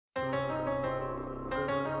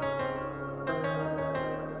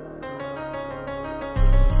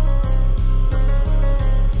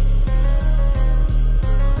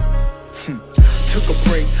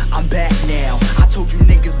I'm back now. I told you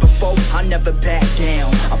niggas before, I'll never back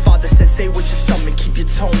down. Our father said, say with your stomach, keep your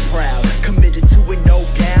tone proud. Committed to it, no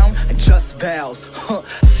gown, just vows.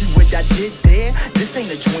 See what I did there? This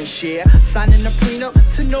ain't a joint share. Signing a prenup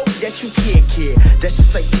to know that you can't care. That's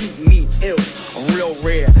just like keep me ill, real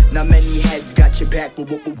rare. Not many heads got your back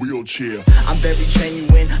with a wheelchair. I'm very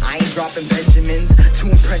genuine, I ain't dropping Benjamins to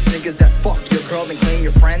impress niggas that fuck your girl and claim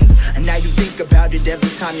your friends. And now you think about it every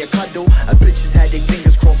time you cuddle. A bitches had their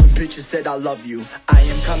fingers crossed when bitches said I love you. I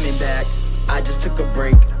am coming back, I just took a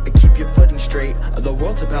break. Keep your footing straight, the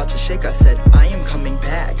world's about to shake. I said I am coming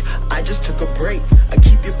back, I just took a break.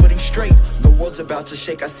 Keep your footing straight, the world's about to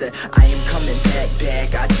shake. I said I am coming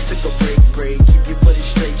back, I just took a break. Keep your footing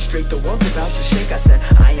straight, the world's about to shake. I said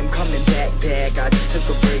I am coming back, I just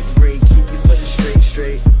took a break. Keep your footing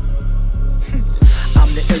straight.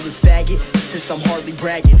 I'm the illest faggot, since I'm hardly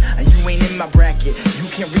bragging. And you ain't in my bracket, you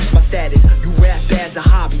can't reach my status. You rap as a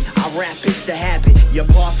hobby, I rap it's the habit. Your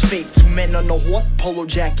boss fake, 2 men on a horse, polo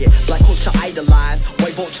jacket. Black culture idolized,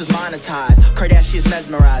 white vultures monetized. Kardashians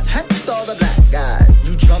mesmerized, hence all the black guys.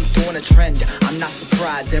 You jumped on a trend, I'm not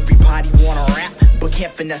surprised. Everybody wanna rap, but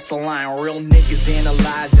can't finesse the line. Real niggas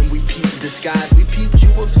analyze and we peep disguise. We peeped you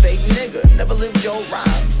a fake nigga, never lived your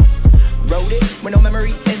rhymes. Wrote it with no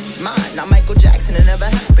memory in mind. Not Michael Jackson, it never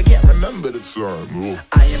happened, can't remember the time.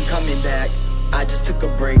 I am coming back, I just took a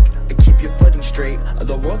break. Keep your footing straight,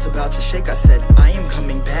 the world's about to shake. I said I am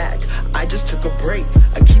coming back, I just took a break.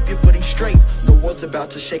 Keep your footing straight, the world's about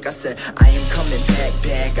to shake. I said I am coming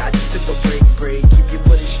back, I just took a break. Keep your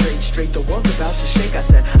footing straight, the world's about to shake. I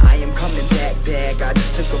said I am coming back, I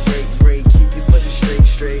just took a break.